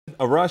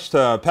A rush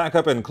to pack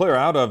up and clear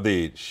out of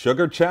the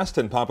Sugar Chest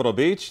in Pompano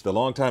Beach. The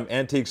longtime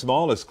Antiques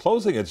Mall is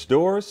closing its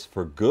doors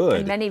for good.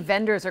 And many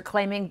vendors are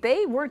claiming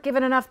they weren't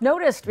given enough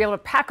notice to be able to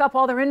pack up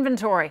all their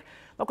inventory.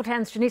 Local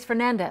 10's Janice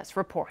Fernandez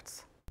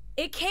reports.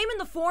 It came in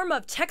the form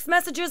of text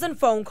messages and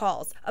phone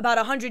calls. About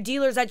 100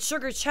 dealers at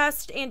Sugar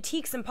Chest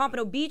Antiques in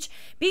Pompano Beach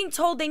being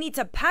told they need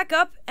to pack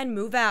up and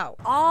move out.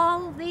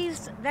 All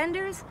these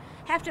vendors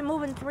have to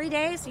move in 3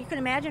 days. You can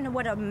imagine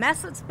what a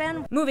mess it's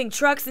been. Moving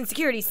trucks and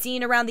security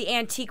seen around the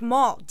antique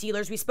mall.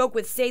 Dealers we spoke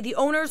with say the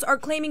owners are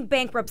claiming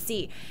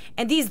bankruptcy.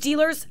 And these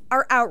dealers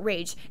are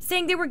outraged,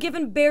 saying they were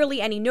given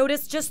barely any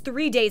notice, just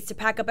 3 days to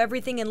pack up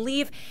everything and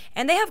leave.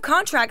 And they have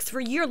contracts for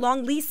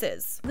year-long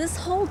leases. This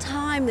whole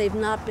time they've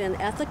not been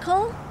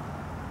ethical.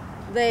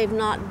 They've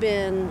not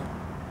been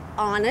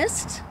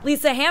honest.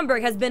 Lisa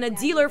Hamburg has been a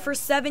dealer for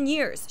 7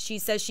 years. She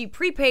says she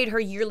prepaid her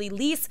yearly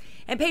lease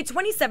and paid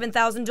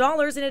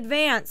 $27,000 in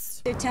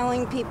advance. They're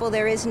telling people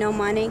there is no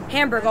money.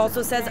 Hamburg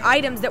also says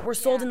items that were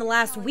sold in the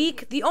last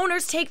week, the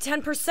owners take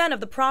 10% of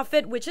the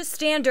profit, which is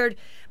standard.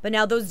 But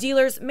now those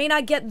dealers may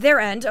not get their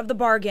end of the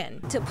bargain.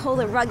 To pull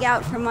the rug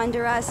out from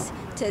under us,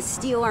 to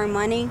steal our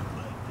money.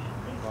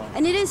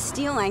 And it is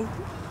stealing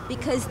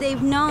because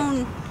they've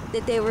known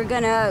that they were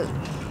going to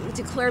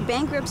declare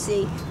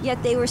bankruptcy,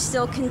 yet they were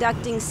still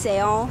conducting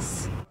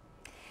sales.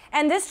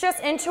 And this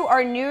just into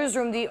our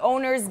newsroom. The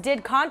owners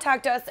did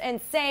contact us and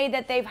say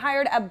that they've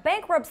hired a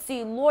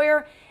bankruptcy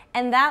lawyer,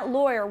 and that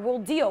lawyer will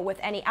deal with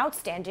any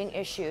outstanding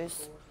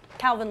issues.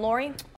 Calvin, Lori.